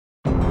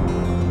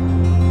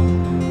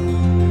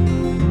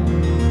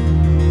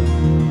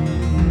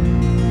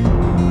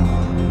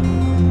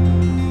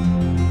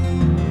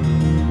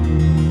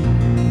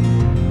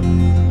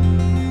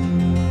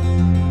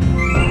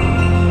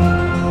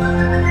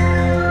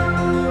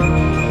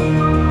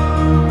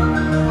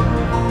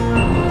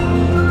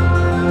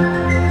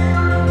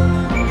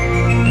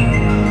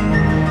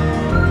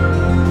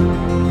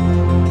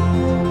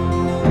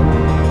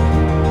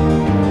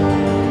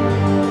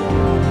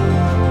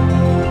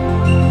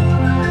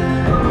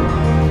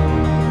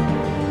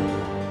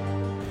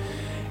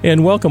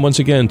And welcome once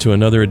again to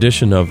another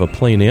edition of A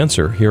Plain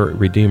Answer here at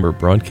Redeemer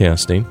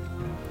Broadcasting.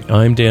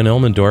 I'm Dan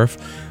Elmendorf.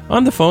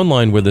 On the phone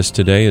line with us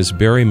today is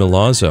Barry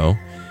Milazzo.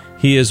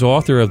 He is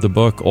author of the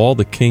book All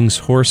the King's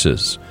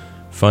Horses,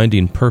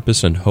 Finding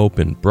Purpose and Hope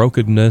in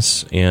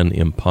Brokenness and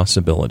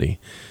Impossibility.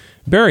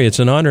 Barry, it's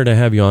an honor to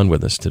have you on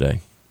with us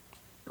today.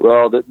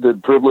 Well, the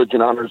privilege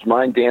and honor is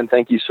mine, Dan.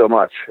 Thank you so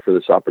much for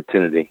this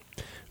opportunity.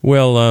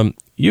 Well,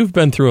 you've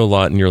been through a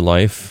lot in your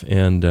life,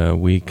 and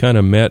we kind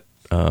of met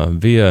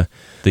via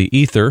the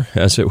ether,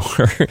 as it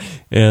were,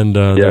 and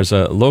there's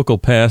a local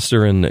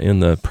pastor in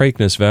the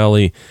Preakness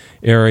Valley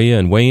area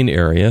and Wayne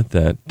area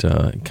that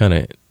kind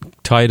of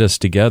tied us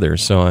together,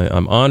 so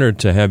I'm honored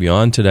to have you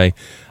on today.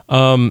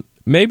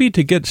 Maybe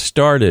to get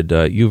started,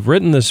 you've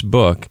written this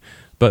book,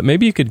 but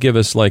maybe you could give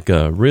us like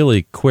a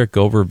really quick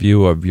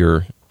overview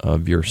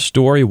of your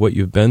story, what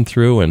you've been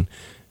through, and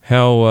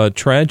how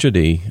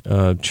tragedy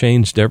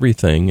changed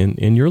everything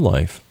in your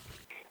life.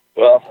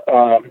 Well,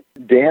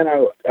 Dan,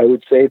 I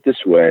would say it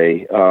this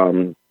way.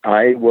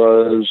 I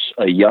was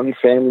a young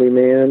family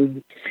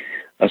man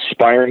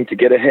aspiring to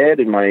get ahead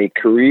in my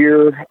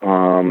career.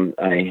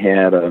 I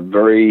had a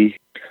very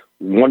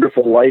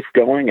wonderful life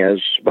going as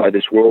by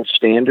this world's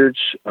standards.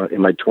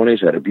 In my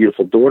 20s, I had a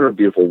beautiful daughter, a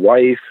beautiful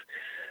wife.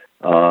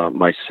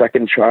 My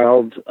second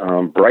child,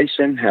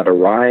 Bryson, had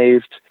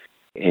arrived,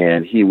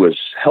 and he was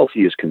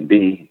healthy as can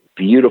be,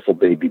 beautiful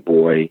baby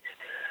boy.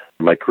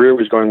 My career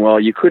was going well.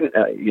 You couldn't,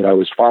 I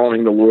was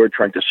following the Lord,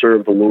 trying to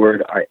serve the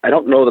Lord. I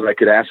don't know that I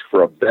could ask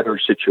for a better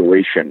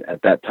situation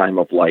at that time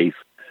of life.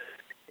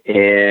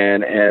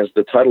 And as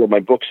the title of my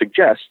book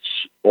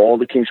suggests, all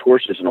the king's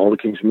horses and all the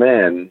king's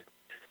men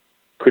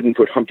couldn't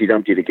put Humpty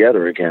Dumpty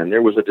together again.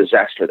 There was a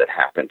disaster that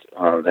happened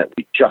that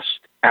we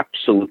just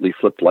absolutely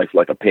flipped life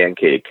like a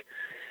pancake.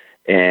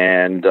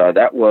 And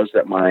that was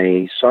that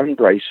my son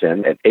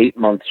Bryson, at 8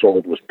 months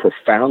old, was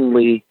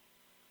profoundly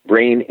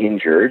brain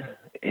injured,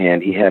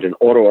 and he had an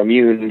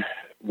autoimmune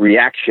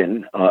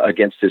reaction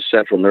against his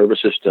central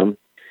nervous system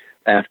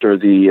after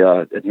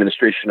the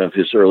administration of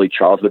his early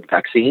childhood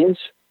vaccines.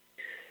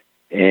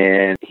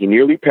 And he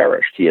nearly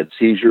perished. He had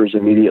seizures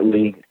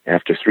immediately.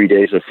 After 3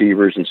 days of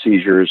fevers and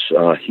seizures,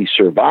 he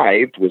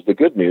survived, was the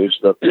good news.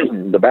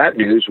 The bad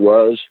news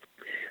was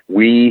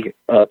we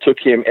took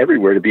him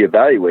everywhere to be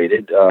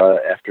evaluated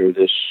after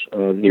this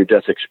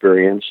near-death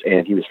experience,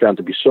 and he was found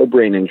to be so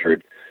brain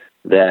injured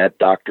that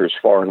doctors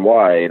far and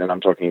wide, and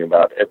I'm talking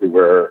about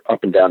everywhere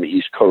up and down the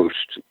East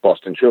Coast,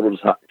 Boston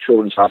Children's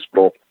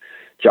Hospital,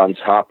 Johns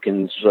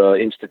Hopkins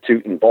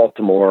Institute in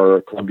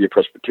Baltimore, Columbia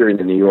Presbyterian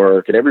in New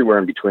York, and everywhere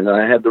in between. And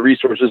I had the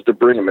resources to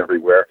bring him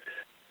everywhere.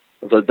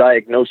 The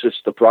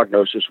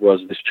prognosis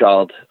was this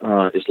child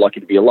is lucky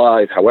to be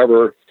alive.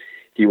 However,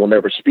 he will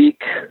never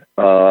speak.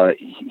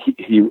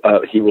 He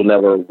will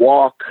never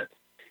walk,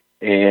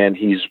 and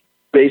he's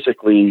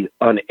basically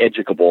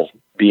uneducable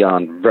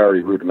beyond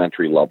very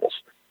rudimentary levels.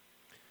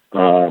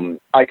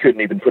 I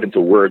couldn't even put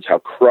into words how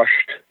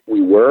crushed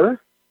we were.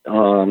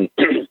 And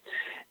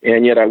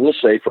yet I will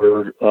say,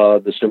 for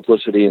the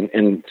simplicity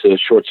and to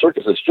short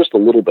circuit this just a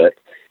little bit,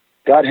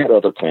 God had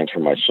other plans for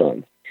my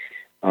son.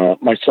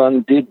 My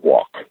son did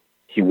walk.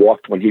 He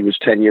walked when he was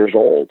 10 years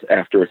old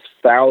after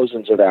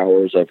thousands of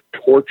hours of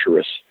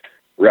torturous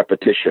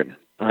repetition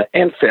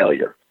and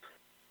failure.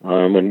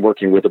 When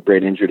working with a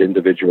brain-injured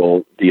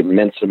individual, the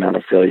immense amount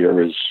of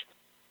failure is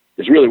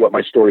really what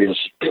my story is,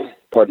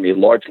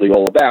 largely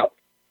all about,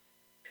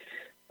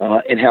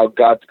 and how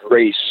God's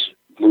grace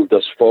moved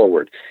us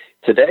forward.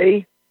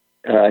 Today,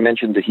 I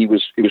mentioned that it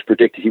was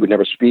predicted he would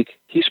never speak.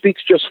 He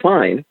speaks just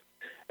fine,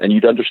 and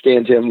you'd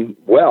understand him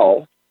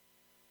well,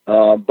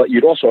 but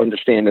you'd also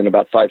understand in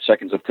about 5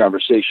 seconds of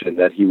conversation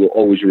that he will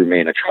always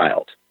remain a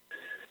child.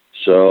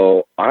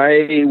 So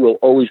I will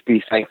always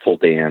be thankful,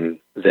 Dan,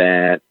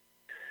 that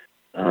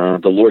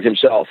the Lord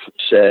himself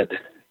said,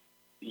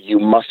 you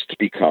must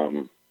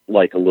become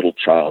like a little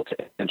child to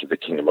enter the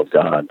kingdom of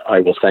God. I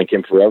will thank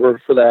him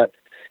forever for that.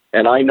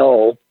 And I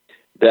know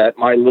that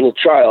my little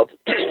child,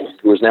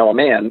 who is now a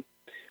man,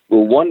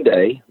 will one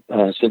day,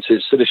 since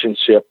his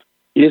citizenship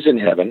is in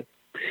heaven,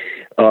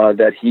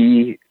 that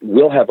he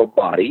will have a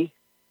body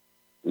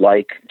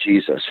like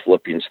Jesus.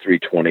 Philippians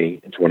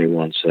 3:20 and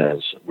 21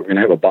 says, we're going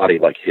to have a body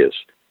like his.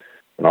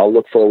 And I'll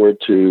look forward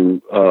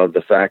to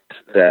the fact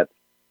that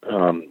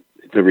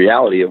the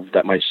reality of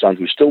that my son,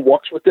 who still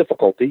walks with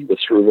difficulty with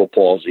cerebral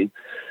palsy,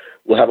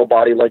 will have a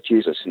body like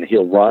Jesus, and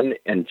he'll run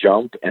and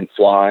jump and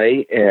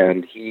fly,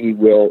 and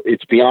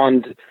it's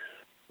beyond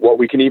what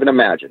we can even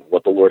imagine,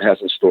 what the Lord has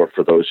in store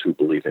for those who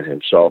believe in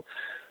him. So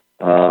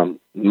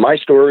my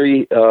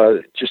story,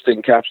 just to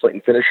encapsulate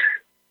and finish,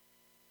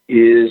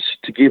 is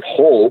to give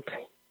hope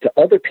to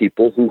other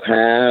people who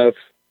have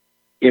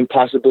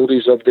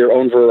impossibilities of their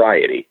own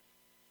variety.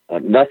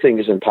 Nothing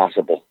is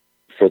impossible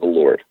for the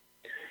Lord.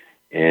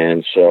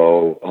 And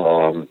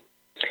so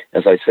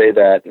as I say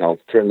that, and I'll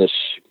turn this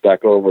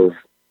back over,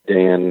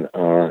 Dan,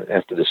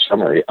 after this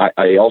summary,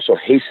 I also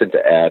hasten to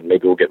add,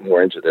 maybe we'll get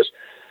more into this,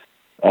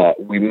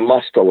 we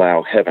must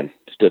allow heaven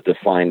to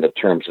define the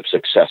terms of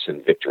success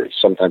and victory.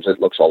 Sometimes it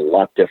looks a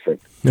lot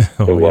different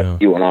than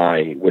what you and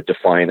I would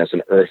define as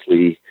an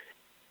earthly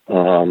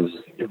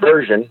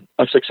version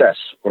of success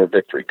or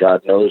victory.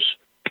 God knows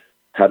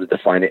how to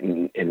define it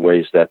in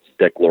ways that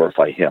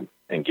glorify Him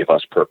and give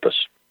us purpose.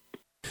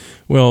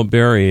 Well,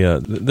 Barry,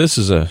 this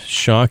is a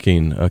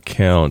shocking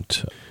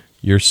account.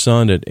 Your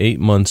son at 8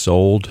 months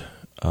old,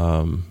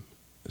 some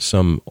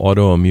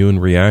autoimmune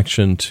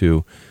reaction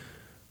to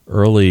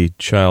early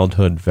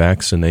childhood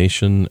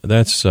vaccination.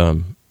 That's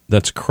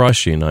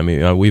crushing. I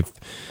mean,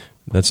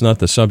 that's not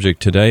the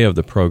subject today of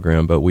the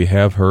program, but we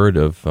have heard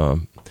of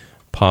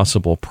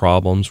possible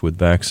problems with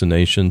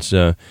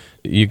vaccinations.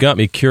 You got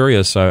me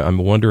curious. I'm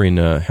wondering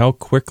how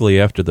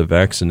quickly after the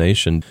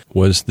vaccination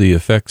was the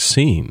effect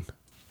seen?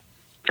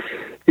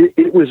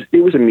 It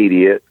was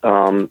immediate.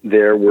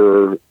 There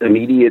were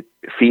immediate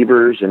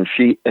fevers and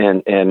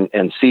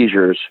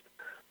seizures,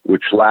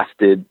 which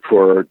lasted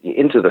for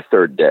into the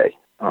third day.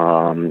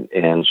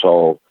 And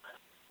so,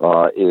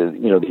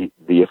 the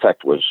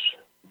effect was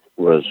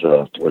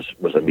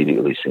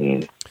immediately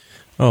seen.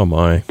 Oh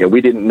my! Yeah,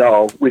 we didn't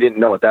know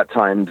at that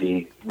time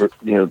the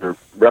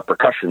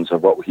repercussions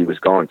of what he was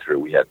going through.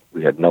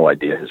 We had no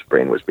idea his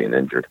brain was being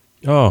injured.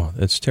 Oh,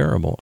 that's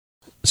terrible.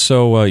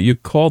 So you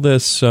call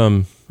this?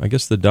 I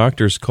guess the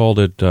doctors called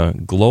it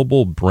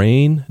global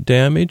brain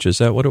damage. Is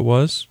that what it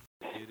was?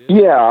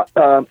 Yeah.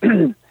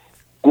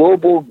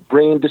 Global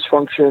brain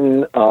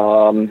dysfunction.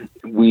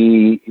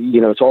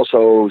 It's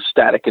also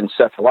static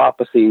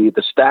encephalopathy.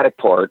 The static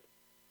part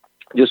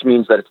just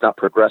means that it's not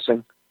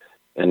progressing,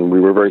 and we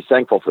were very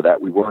thankful for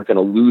that. We weren't going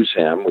to lose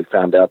him. We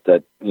found out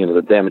that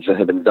the damage that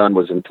had been done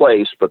was in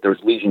place, but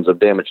there's lesions of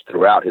damage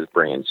throughout his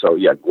brain. So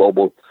yeah,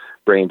 global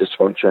brain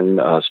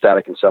dysfunction,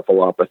 static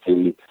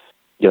encephalopathy.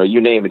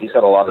 You name it. He's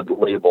had a lot of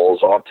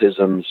labels: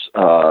 autism,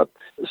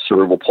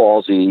 cerebral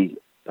palsy.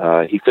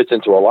 He fits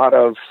into a lot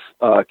of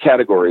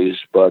categories,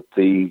 but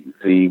the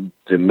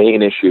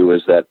main issue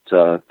is that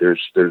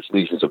there's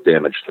lesions of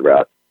damage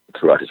throughout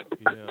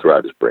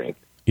his brain.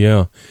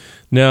 Yeah.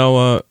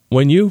 Now,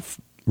 when you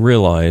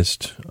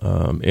realized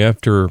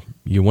after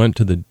you went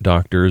to the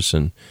doctors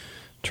and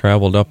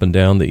traveled up and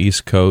down the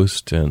East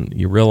Coast, and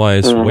you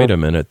realized, wait a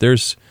minute,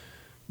 there's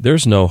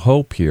no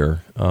hope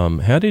here.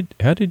 How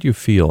did you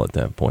feel at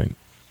that point?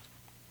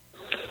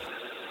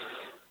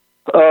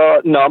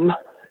 Numb.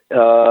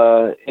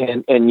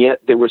 And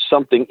yet there was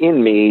something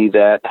in me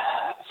that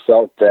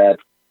felt that,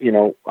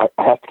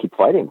 I have to keep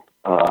fighting.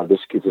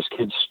 This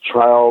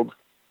child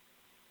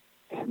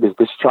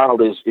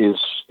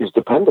is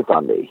dependent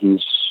on me.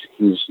 He's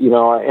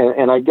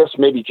and I guess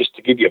maybe just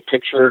to give you a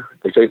picture,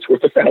 they say it's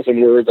worth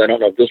 1,000 words. I don't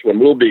know if this one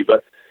will be,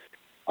 but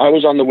I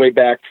was on the way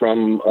back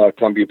from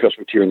Columbia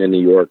Presbyterian in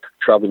New York,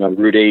 traveling on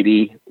Route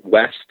 80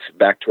 west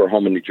back to our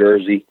home in New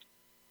Jersey.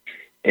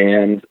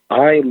 And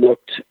I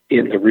looked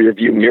in the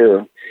rearview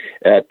mirror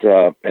at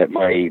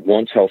my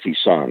once healthy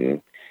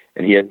son,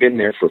 and he had been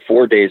there for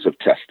 4 days of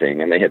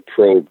testing, and they had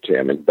probed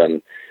him and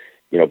done,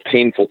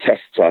 painful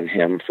tests on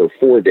him for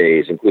 4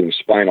 days, including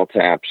spinal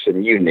taps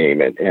and you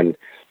name it. And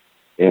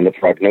the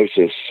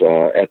prognosis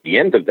at the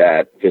end of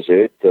that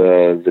visit,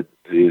 the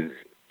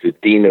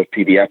dean of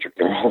pediatric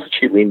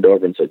neurology leaned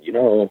over and said,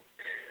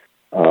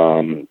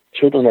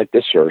 children like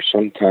this, sir,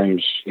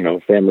 sometimes,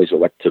 families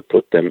elect to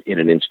put them in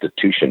an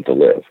institution to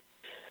live.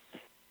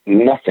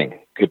 Nothing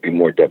could be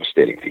more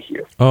devastating to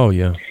hear. Oh,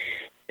 yeah.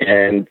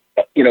 And,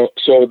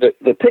 so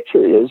the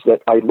picture is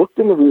that I looked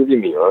in the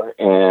rearview mirror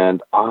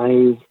and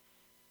I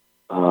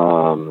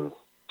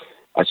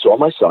saw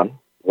my son,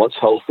 once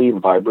healthy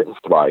and vibrant and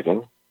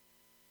thriving,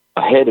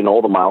 ahead in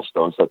all the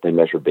milestones that they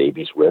measure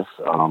babies with.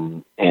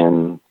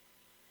 And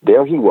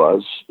there he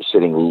was,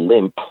 sitting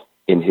limp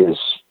in his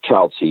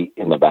child seat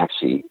in the back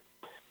seat,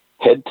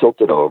 head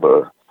tilted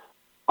over,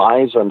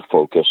 eyes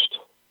unfocused,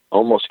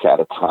 almost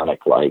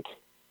catatonic-like,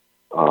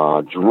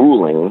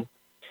 drooling,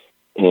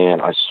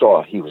 and I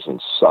saw he was in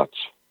such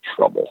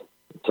trouble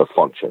to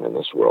function in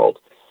this world.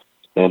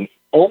 And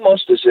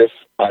almost as if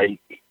I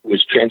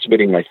was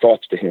transmitting my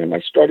thoughts to him, I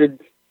started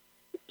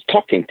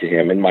talking to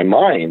him in my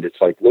mind.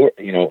 It's like, Lord,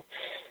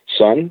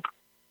 son,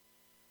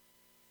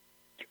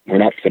 we're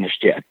not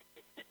finished yet.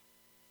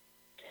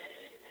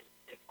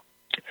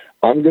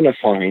 I'm going to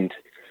find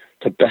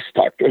the best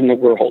doctor in the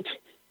world,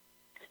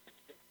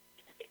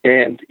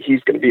 and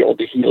he's going to be able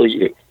to heal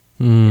you.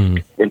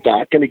 We're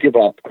not going to give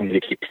up. I'm going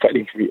to keep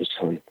fighting for you,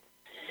 son.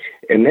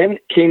 And then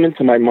it came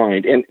into my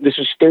mind, and this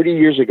is 30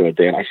 years ago,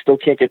 Dan. I still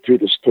can't get through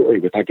the story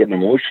without getting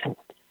emotional.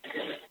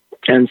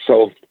 And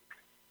so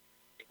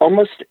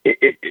almost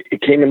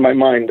it came in my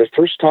mind the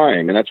first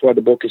time, and that's why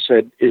the book is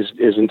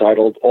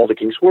entitled All the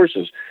King's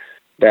Horses.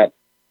 That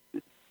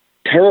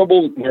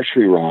terrible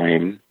nursery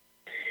rhyme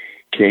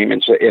came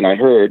and I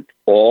heard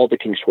all the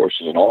king's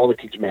horses and all the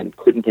king's men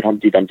couldn't put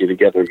Humpty Dumpty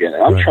together again.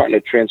 And I'm trying to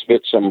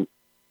transmit some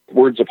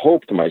words of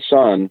hope to my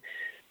son,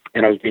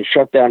 and I was being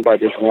shut down by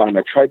this rhyme.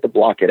 I tried to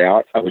block it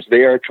out. I was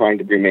there trying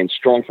to remain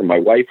strong for my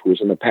wife, who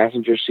was in the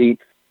passenger seat,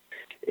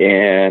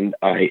 And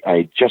I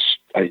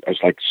was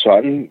like,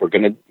 son, we're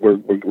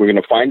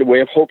gonna find a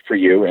way of hope for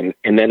you. And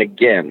then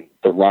again,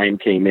 the rhyme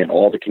came in,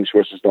 all the king's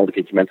horses and all the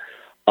king's men.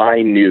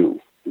 I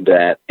knew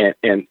that, and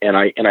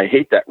I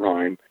hate that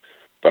rhyme,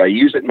 but I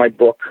use it in my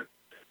book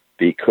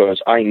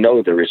because I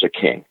know there is a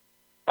king.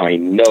 I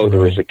know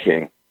there is a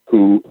king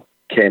who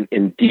can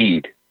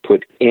indeed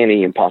put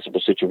any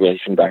impossible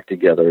situation back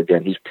together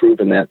again. He's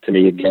proven that to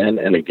me again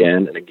and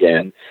again and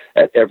again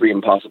at every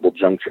impossible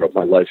juncture of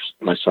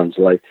my son's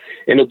life.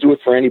 And he'll do it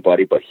for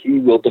anybody, but he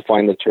will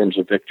define the terms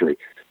of victory.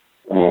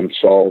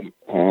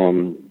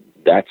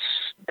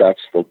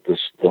 That's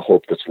the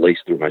hope that's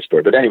laced through my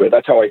story. But anyway,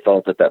 that's how I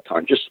felt at that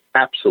time, just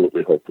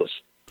absolutely hopeless.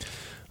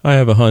 I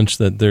have a hunch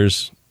that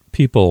there's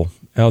people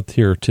out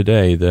here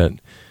today that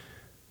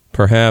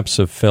perhaps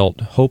have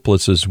felt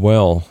hopeless as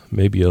well,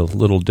 maybe a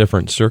little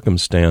different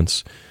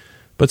circumstance.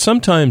 But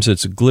sometimes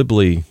it's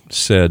glibly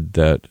said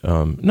that,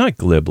 not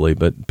glibly,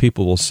 but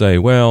people will say,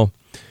 well,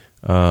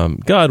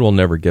 God will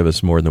never give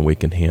us more than we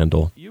can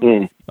handle.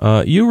 You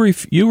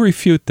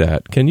refute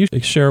that. Can you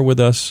share with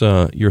us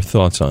your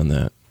thoughts on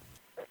that?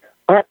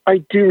 I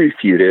do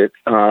refute it.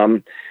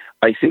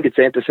 I think it's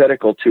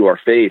antithetical to our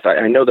faith.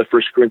 I know that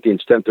 1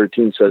 Corinthians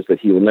 10:13 says that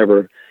he will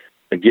never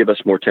give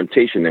us more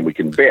temptation than we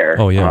can bear.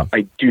 Oh, yeah.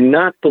 I do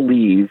not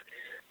believe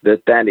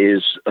that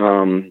is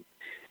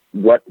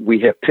what we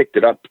have picked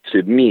it up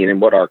to mean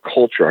and what our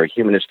culture, our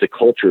humanistic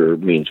culture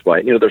means by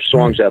it. There's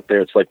songs out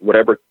there, it's like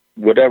whatever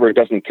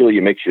doesn't kill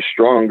you makes you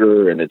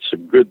stronger, and it's a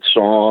good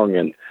song.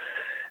 And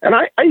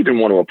I even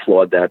want to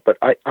applaud that. But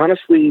I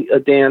honestly,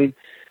 Dan,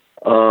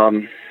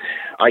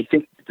 I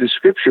think the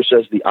scripture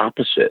says the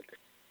opposite.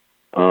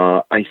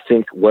 I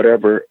think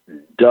whatever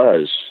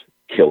does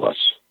kill us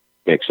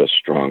makes us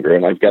stronger.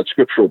 And I've got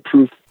scriptural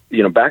proof,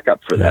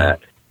 backup for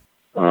that.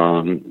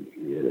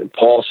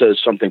 Paul says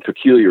something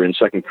peculiar in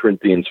 2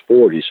 Corinthians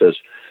 4. He says,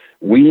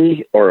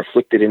 we are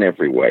afflicted in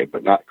every way,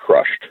 but not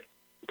crushed,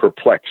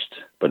 perplexed,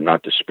 but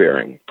not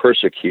despairing,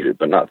 persecuted,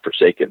 but not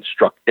forsaken,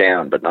 struck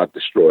down, but not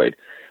destroyed.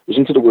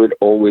 Listen to the word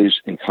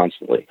always and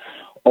constantly.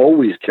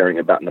 Always carrying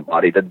about in the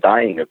body the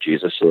dying of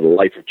Jesus, so the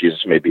life of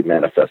Jesus may be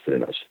manifested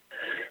in us.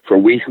 For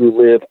we who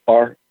live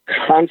are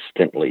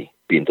constantly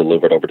being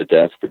delivered over to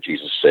death for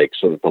Jesus' sake,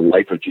 so that the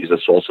life of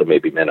Jesus also may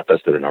be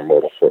manifested in our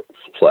mortal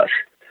flesh.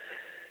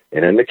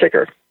 And then the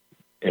kicker,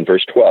 in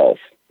verse 12,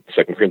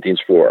 2 Corinthians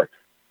 4,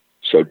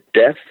 so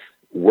death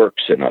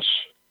works in us,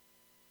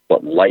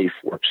 but life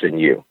works in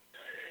you.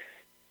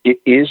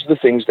 It is the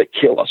things that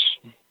kill us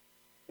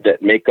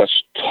that make us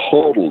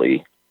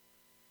totally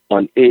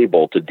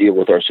unable to deal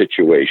with our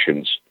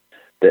situations,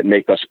 that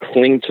make us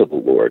cling to the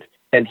Lord.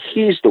 And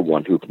he's the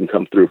one who can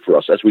come through for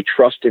us as we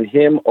trust in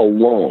him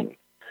alone.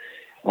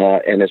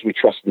 And as we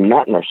trust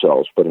not in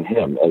ourselves, but in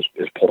him,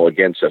 as Paul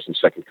again says in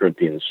 2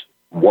 Corinthians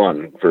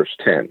 1, verse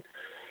 10.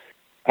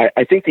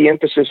 I think the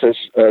emphasis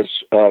as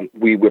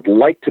we would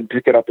like to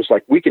pick it up is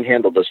like, we can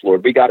handle this,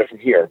 Lord. We got it from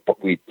here,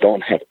 but we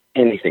don't have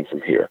anything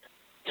from here.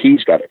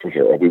 He's got it from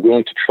here. Are we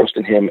willing to trust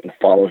in him and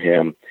follow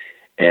him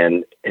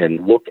and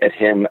look at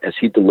him as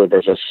he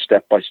delivers us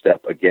step by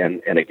step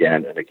again and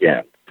again and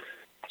again?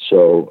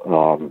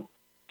 So,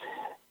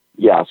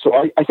 so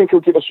I think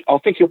he'll put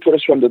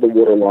us under the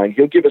waterline.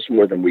 He'll give us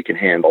more than we can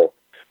handle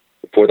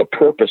for the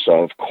purpose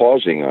of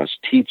causing us,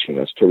 teaching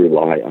us to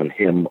rely on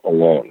him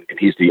alone. And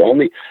he's the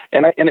only,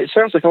 and it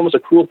sounds like almost a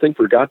cruel thing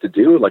for God to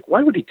do. Like,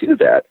 why would he do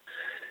that?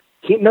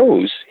 He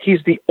knows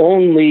he's the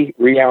only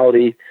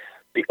reality,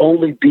 the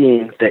only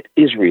being that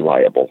is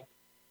reliable.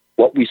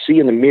 What we see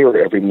in the mirror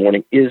every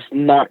morning is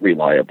not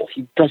reliable.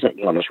 He doesn't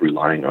want us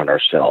relying on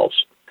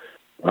ourselves.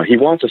 He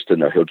wants us to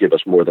know he'll give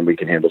us more than we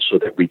can handle so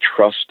that we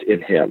trust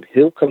in him.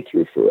 He'll come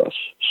through for us.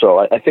 So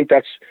I think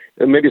that's,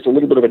 maybe it's a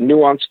little bit of a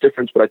nuanced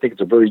difference, but I think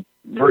it's a very,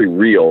 very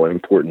real and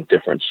important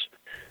difference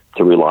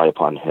to rely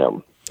upon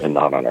him and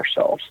not on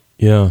ourselves.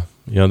 Yeah,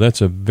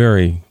 that's a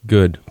very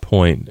good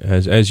point.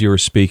 As you were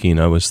speaking,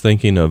 I was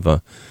thinking of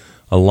a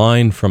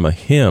line from a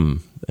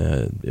hymn.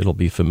 It'll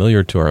be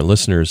familiar to our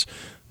listeners.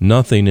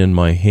 Nothing in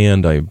my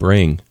hand I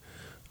bring,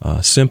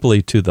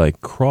 simply to thy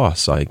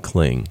cross I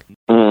cling.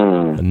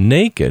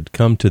 Naked,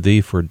 come to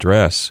thee for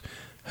dress.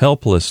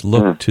 Helpless,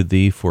 look to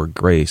thee for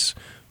grace.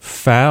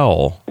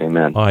 Foul,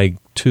 Amen. I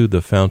to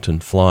the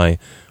fountain fly.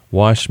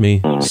 Wash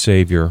me,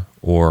 Savior,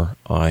 or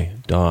I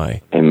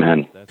die.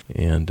 Amen.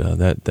 And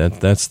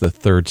that's the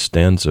third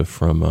stanza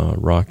from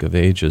Rock of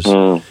Ages.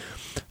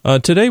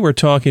 Today we're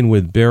talking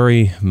with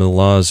Barry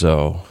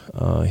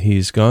Milazzo.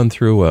 He's gone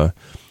through a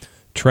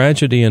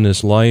tragedy in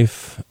his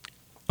life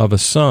of a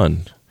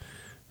son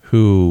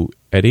who,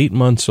 at 8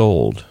 months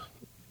old,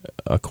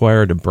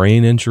 acquired a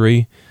brain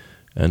injury,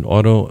 an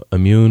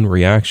autoimmune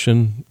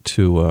reaction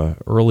to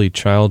early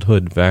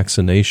childhood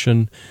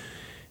vaccination.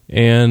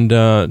 And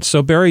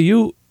so, Barry,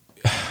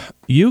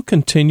 you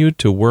continued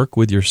to work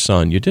with your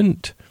son. You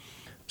didn't,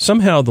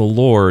 somehow the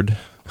Lord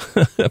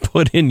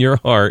put in your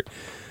heart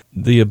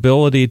the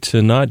ability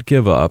to not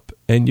give up,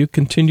 and you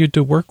continued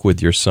to work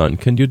with your son.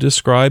 Can you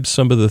describe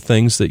some of the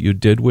things that you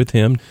did with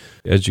him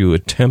as you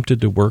attempted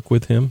to work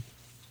with him?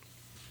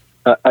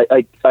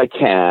 I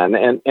can,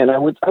 and I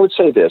would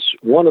say this.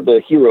 One of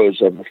the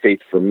heroes of the faith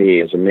for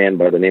me is a man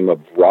by the name of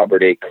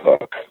Robert A.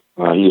 Cook.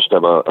 He used to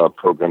have a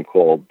program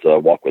called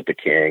Walk with the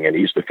King, and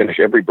he used to finish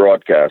every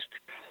broadcast,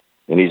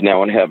 and he's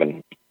now in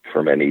heaven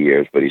for many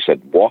years, but he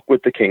said, walk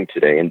with the King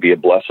today and be a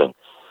blessing.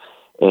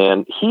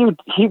 And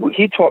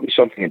he taught me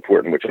something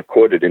important, which I've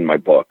quoted in my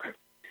book.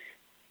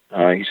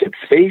 He said,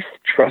 faith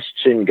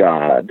trusts in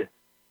God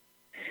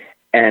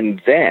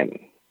and then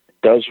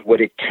does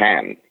what it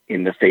can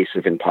in the face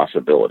of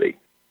impossibility.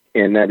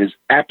 And that is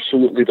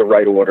absolutely the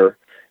right order.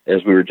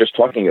 As we were just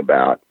talking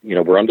about,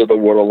 we're under the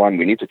waterline.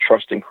 We need to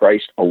trust in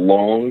Christ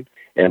alone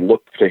and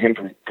look to him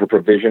for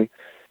provision.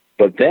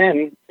 But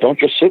then don't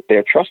just sit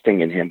there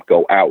trusting in him.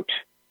 Go out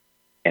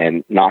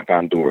and knock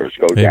on doors.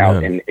 Go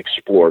out and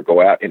explore.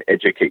 Go out and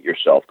educate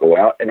yourself. Go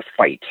out and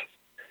fight.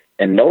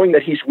 And knowing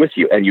that he's with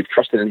you and you've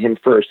trusted in him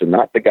first and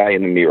not the guy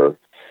in the mirror.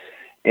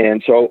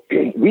 And so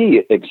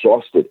we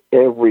exhausted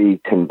every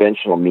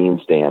conventional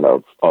means, Dan,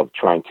 of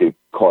trying to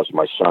cause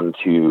my son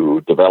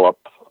to develop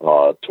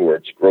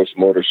towards gross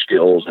motor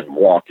skills and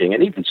walking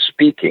and even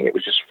speaking. It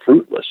was just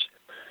fruitless.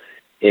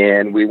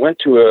 And we went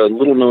to a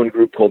little-known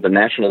group called the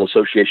National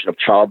Association of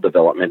Child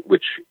Development,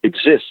 which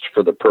exists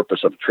for the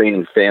purpose of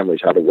training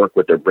families how to work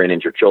with their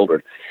brain-injured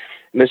children.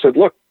 And they said,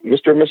 look,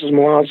 Mr. and Mrs.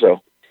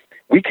 Milazzo,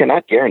 we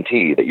cannot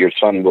guarantee that your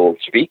son will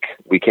speak.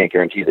 We can't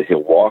guarantee that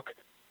he'll walk.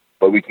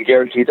 But we can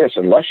guarantee this,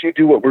 unless you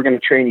do what we're going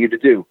to train you to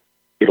do,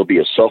 it'll be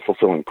a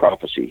self-fulfilling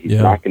prophecy.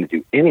 He's not going to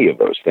do any of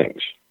those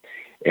things.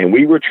 And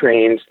we were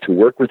trained to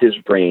work with his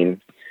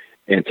brain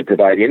and to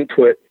provide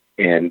input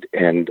and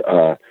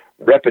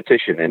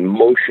repetition and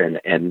motion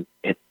and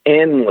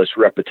endless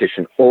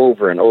repetition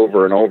over and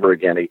over and over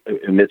again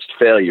amidst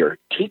failure,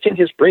 teaching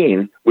his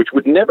brain, which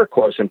would never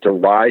cause him to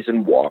rise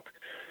and walk,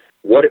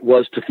 what it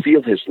was to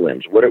feel his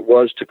limbs, what it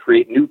was to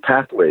create new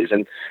pathways.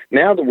 And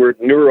now the word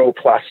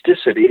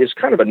neuroplasticity is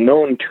kind of a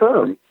known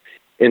term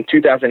in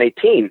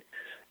 2018.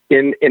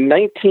 In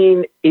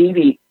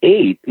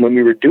 1988, when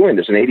we were doing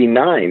this, in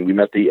 89, we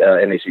met the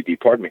NACD,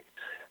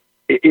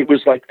 it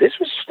was like, this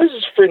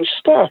is fringe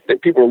stuff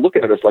that people were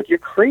looking at us like, you're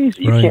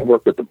crazy. You can't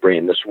work with the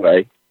brain this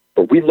way.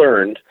 But we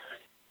learned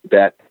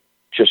that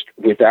just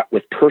with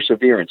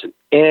perseverance and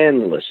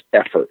endless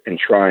effort and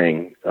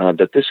trying,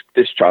 that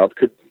this child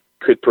could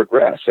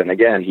progress. And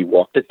again, he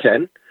walked at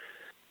 10,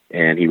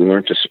 and he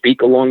learned to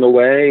speak along the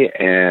way.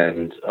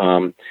 And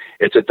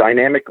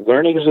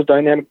learning is a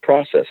dynamic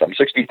process. I'm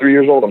 63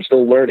 years old. I'm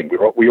still learning.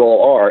 We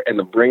all are. And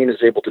the brain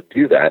is able to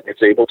do that.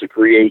 It's able to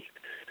create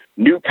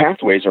new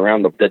pathways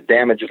around the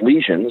damaged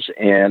lesions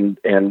and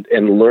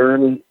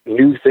learn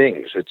new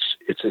things.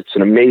 It's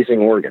an amazing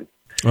organ.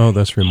 Oh,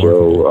 that's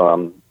remarkable.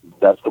 So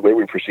that's the way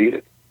we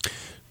proceeded.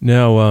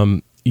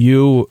 Now,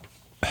 you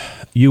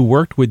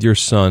worked with your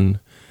son,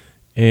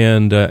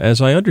 and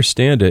as I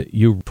understand it,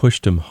 you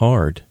pushed him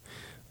hard.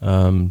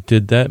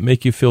 Did that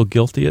make you feel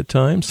guilty at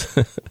times?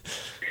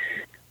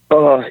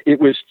 It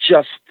was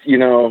just,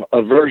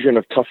 a version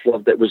of tough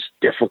love that was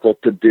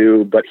difficult to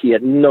do, but he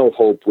had no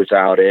hope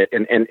without it.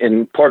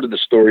 And part of the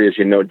story, as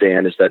you know,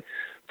 Dan, is that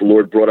the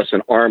Lord brought us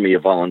an army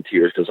of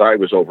volunteers because I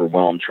was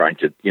overwhelmed trying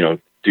to,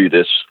 do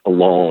this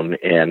alone.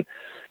 And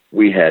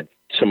we had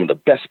some of the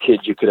best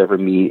kids you could ever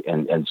meet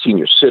and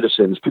senior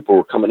citizens. People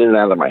were coming in and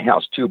out of my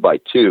house 2 by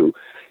 2.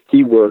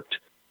 He worked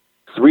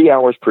 3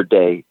 hours per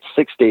day,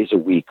 6 days a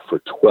week for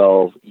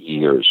 12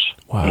 years.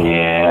 Wow.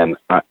 And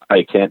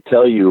I can't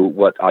tell you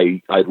what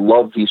I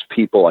love these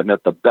people. I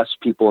met the best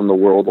people in the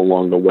world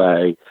along the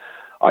way.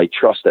 I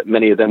trust that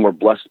many of them were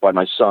blessed by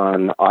my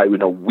son.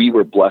 We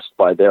were blessed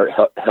by their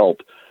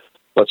help.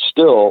 But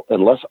still,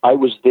 unless I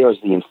was there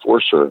as the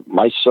enforcer,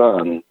 my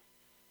son,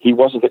 he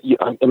wasn't.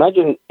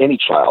 Imagine any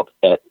child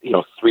at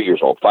 3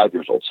 years old, 5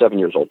 years old, 7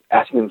 years old,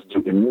 asking them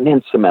to do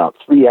immense amount,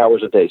 3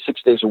 hours a day,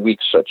 6 days a week,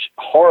 such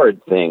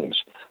hard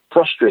things,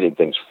 frustrating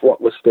things, fraught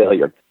with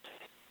failure.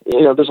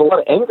 There's a lot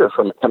of anger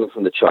coming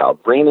from the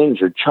child, brain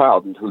injured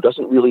child who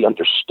doesn't really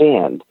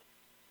understand.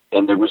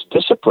 And there was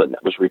discipline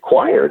that was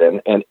required,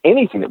 and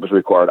anything that was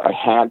required, I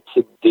had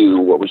to do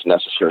what was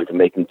necessary to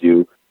make him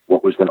do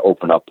what was going to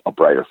open up a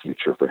brighter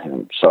future for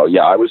him. So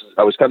yeah, I was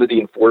kind of the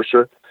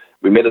enforcer.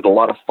 We made it a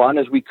lot of fun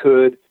as we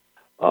could.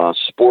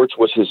 Sports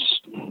was his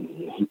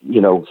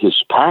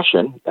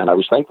passion, and I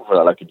was thankful for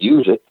that. I could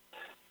use it.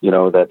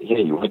 That,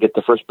 hey, you want to get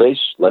to first base?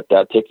 Let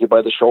Dad take you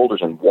by the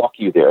shoulders and walk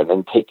you there, and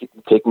then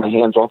take my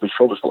hands off his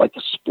shoulders for like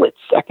a split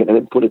second and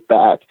then put it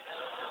back.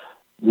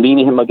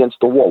 Leaning him against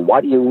the wall. Why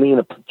do you lean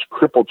a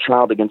crippled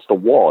child against the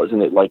wall?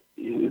 Isn't it like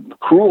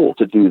cruel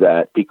to do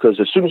that? Because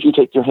as soon as you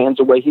take your hands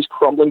away, he's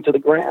crumbling to the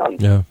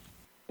ground. Yeah.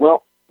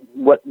 Well,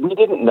 what we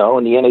didn't know,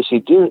 and the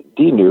NACD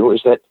knew,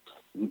 is that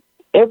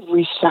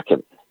every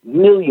second,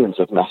 millions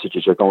of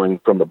messages are going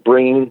from the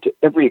brain to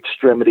every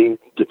extremity,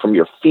 from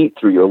your feet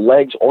through your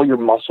legs, all your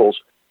muscles.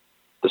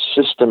 The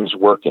system's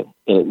working,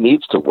 and it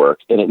needs to work,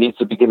 and it needs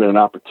to be given an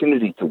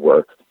opportunity to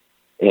work.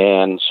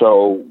 And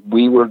so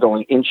we were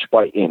going inch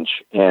by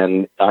inch,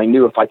 and I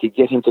knew if I could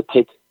get him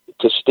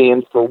to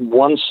stand for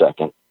 1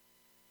 second,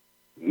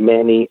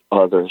 many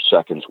other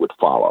seconds would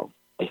follow.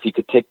 If he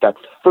could take that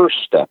first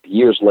step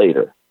years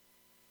later,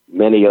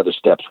 many other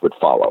steps would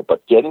follow.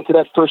 But getting to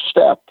that first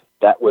step,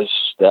 that was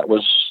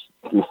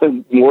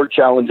more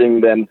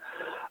challenging than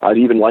I'd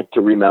even like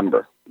to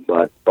remember.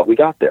 But we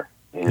got there.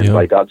 And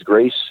by God's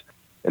grace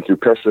and through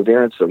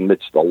perseverance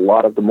amidst a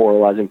lot of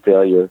demoralizing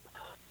failure,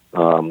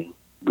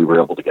 we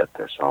were able to get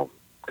there. So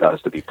God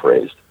is to be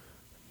praised.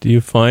 Do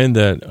you find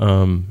that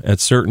at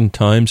certain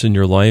times in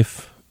your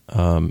life,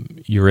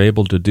 you're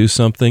able to do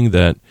something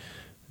that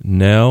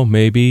now,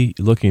 maybe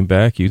looking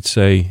back, you'd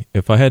say,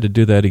 if I had to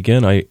do that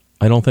again, I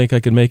don't think I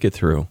could make it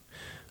through?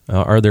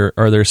 Are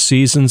there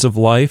seasons of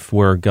life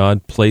where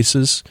God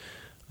places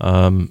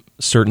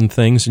certain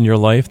things in your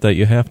life that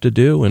you have to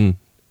do, and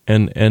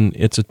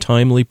it's a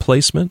timely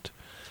placement?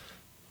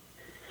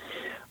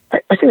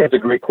 I think that's a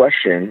great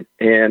question.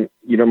 And,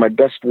 my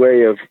best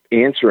way of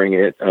answering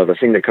it, the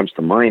thing that comes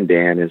to mind,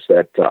 Dan, is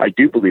that I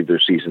do believe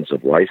there's seasons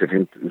of life. I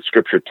think the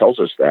Scripture tells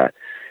us that.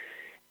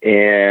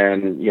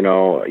 And,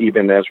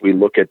 even as we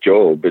look at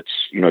Job, it's,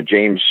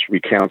 James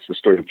recounts the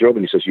story of Job,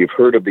 and he says, you've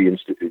heard of the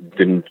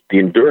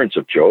endurance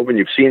of Job, and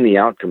you've seen the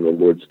outcome of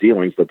the Lord's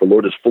dealings, that the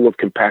Lord is full of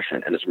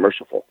compassion and is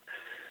merciful.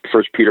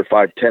 1 Peter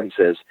 5:10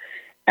 says,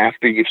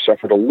 after you've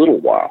suffered a little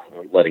while,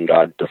 letting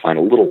God define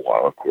a little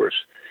while, of course,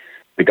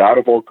 the God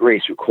of all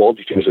grace, who called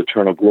you to his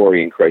eternal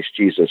glory in Christ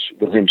Jesus,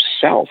 will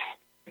himself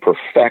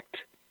perfect,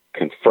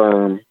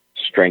 confirm,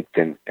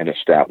 strengthen, and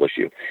establish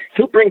you.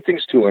 He'll bring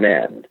things to an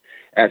end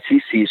as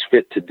he sees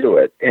fit to do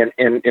it.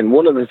 And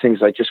one of the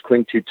things I just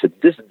cling to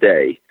this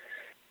day,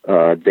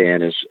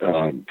 Dan, is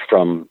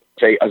from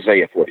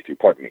Isaiah 43,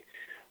 pardon me.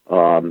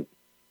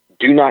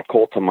 Do not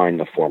call to mind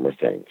the former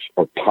things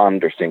or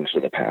ponder things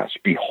of the past.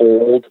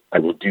 Behold, I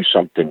will do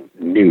something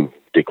new,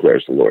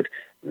 declares the Lord.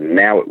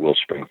 Now it will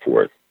spring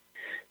forth.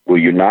 Will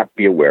you not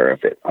be aware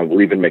of it? I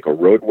will even make a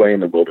roadway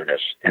in the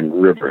wilderness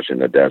and rivers in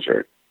the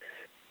desert.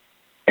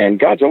 And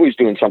God's always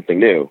doing something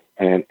new.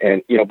 And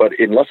but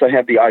unless I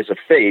have the eyes of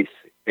faith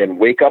and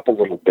wake up a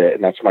little bit,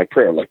 and that's my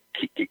prayer, like,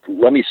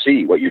 let me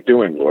see what you're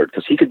doing, Lord,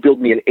 because he could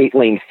build me an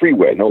 8-lane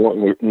freeway,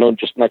 not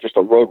just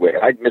a roadway.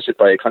 I'd miss it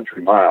by a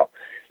country mile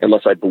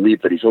unless I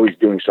believe that he's always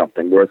doing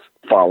something worth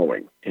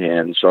following.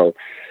 And so,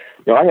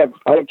 I have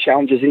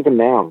challenges even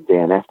now,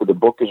 Dan, after the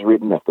book is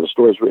written, after the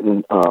story is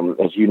written.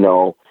 As you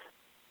know,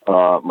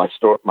 my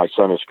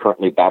son is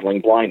currently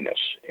battling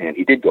blindness, and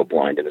he did go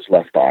blind in his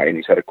left eye, and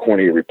he's had a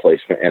cornea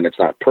replacement, and it's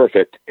not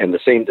perfect. And the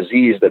same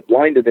disease that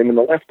blinded him in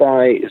the left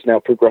eye is now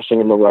progressing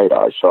in the right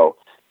eye. So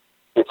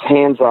it's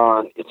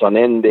hands-on, it's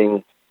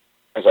unending.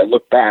 As I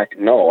look back,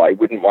 no, I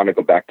wouldn't want to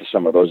go back to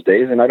some of those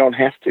days, and I don't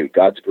have to.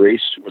 God's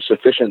grace was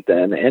sufficient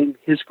then, and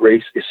his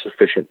grace is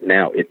sufficient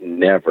now. It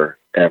never,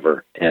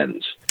 ever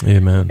ends.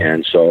 Amen.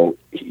 And so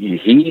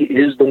he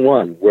is the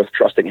one worth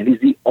trusting, and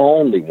he's the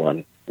only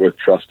one worth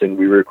trusting.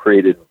 We were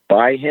created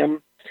by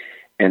him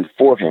and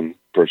for him,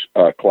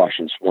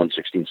 Colossians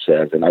 1:16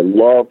 says. And I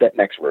love that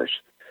next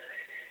verse.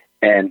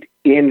 And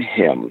in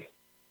him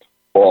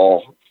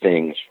all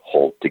things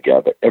hold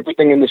together.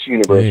 Everything in this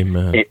universe,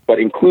 but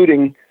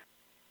including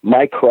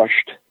my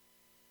crushed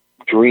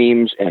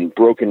dreams and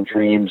broken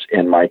dreams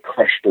and my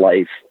crushed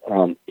life,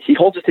 he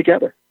holds it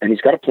together. And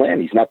he's got a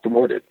plan. He's not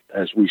thwarted,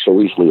 as we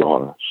so easily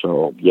are.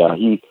 So, yeah,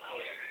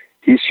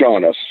 he's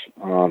shown us.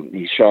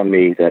 He's shown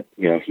me that,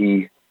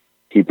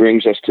 he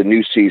brings us to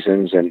new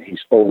seasons, and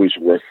he's always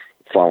worth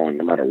following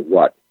no matter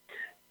what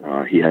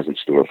he has in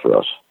store for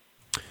us.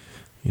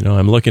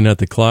 I'm looking at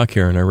the clock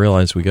here, and I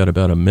realize we got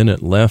about a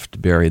minute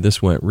left, Barry.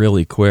 This went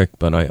really quick,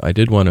 but I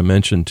did want to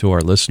mention to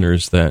our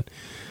listeners that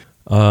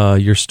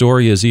your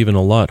story is even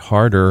a lot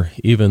harder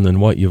even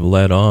than what you've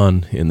led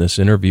on in this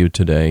interview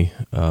today.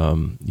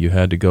 You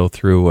had to go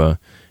through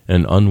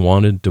an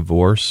unwanted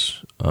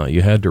divorce.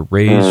 You had to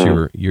raise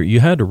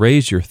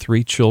your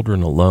 3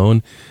 children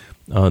alone.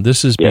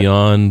 This is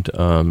beyond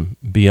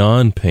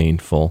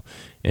painful,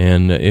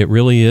 and it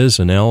really is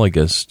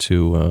analogous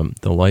to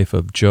the life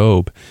of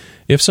Job.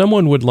 If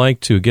someone would like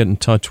to get in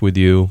touch with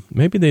you,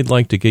 maybe they'd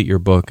like to get your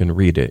book and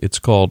read it. It's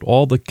called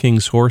All the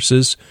King's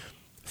Horses,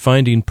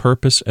 Finding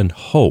Purpose and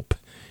Hope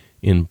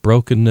in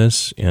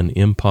Brokenness and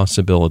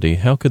Impossibility.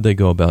 How could they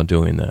go about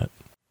doing that?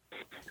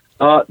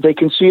 They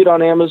can see it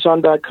on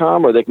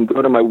Amazon.com, or they can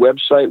go to my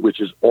website, which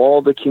is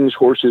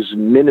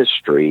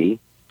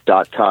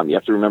allthekingshorses.ministry.com. You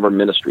have to remember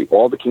ministry,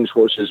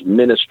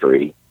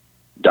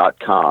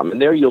 allthekingshorses.ministry.com.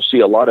 And there you'll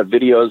see a lot of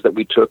videos that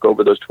we took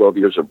over those 12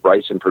 years of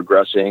Bryson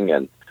progressing,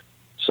 and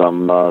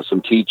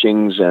some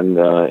teachings, and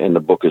the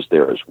book is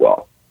there as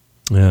well.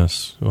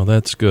 Yes, well,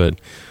 that's good.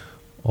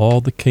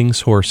 All the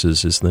King's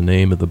Horses is the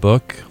name of the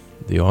book.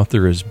 The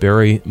author is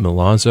Barry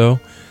Milazzo,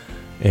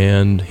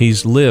 and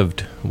he's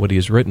lived what he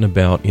has written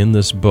about in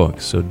this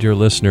book. So, dear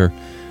listener,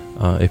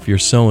 if you're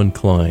so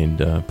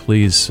inclined,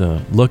 please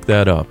look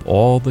that up,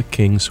 All the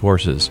King's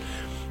Horses.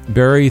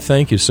 Barry,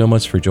 thank you so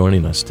much for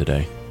joining us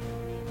today.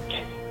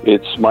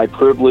 It's my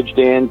privilege,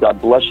 Dan.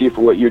 God bless you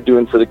for what you're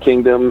doing for the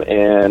kingdom,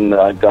 and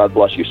God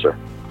bless you, sir.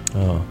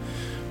 Oh,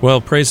 Well,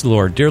 praise the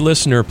Lord. Dear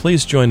listener,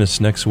 please join us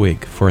next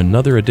week for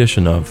another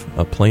edition of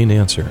A Plain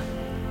Answer.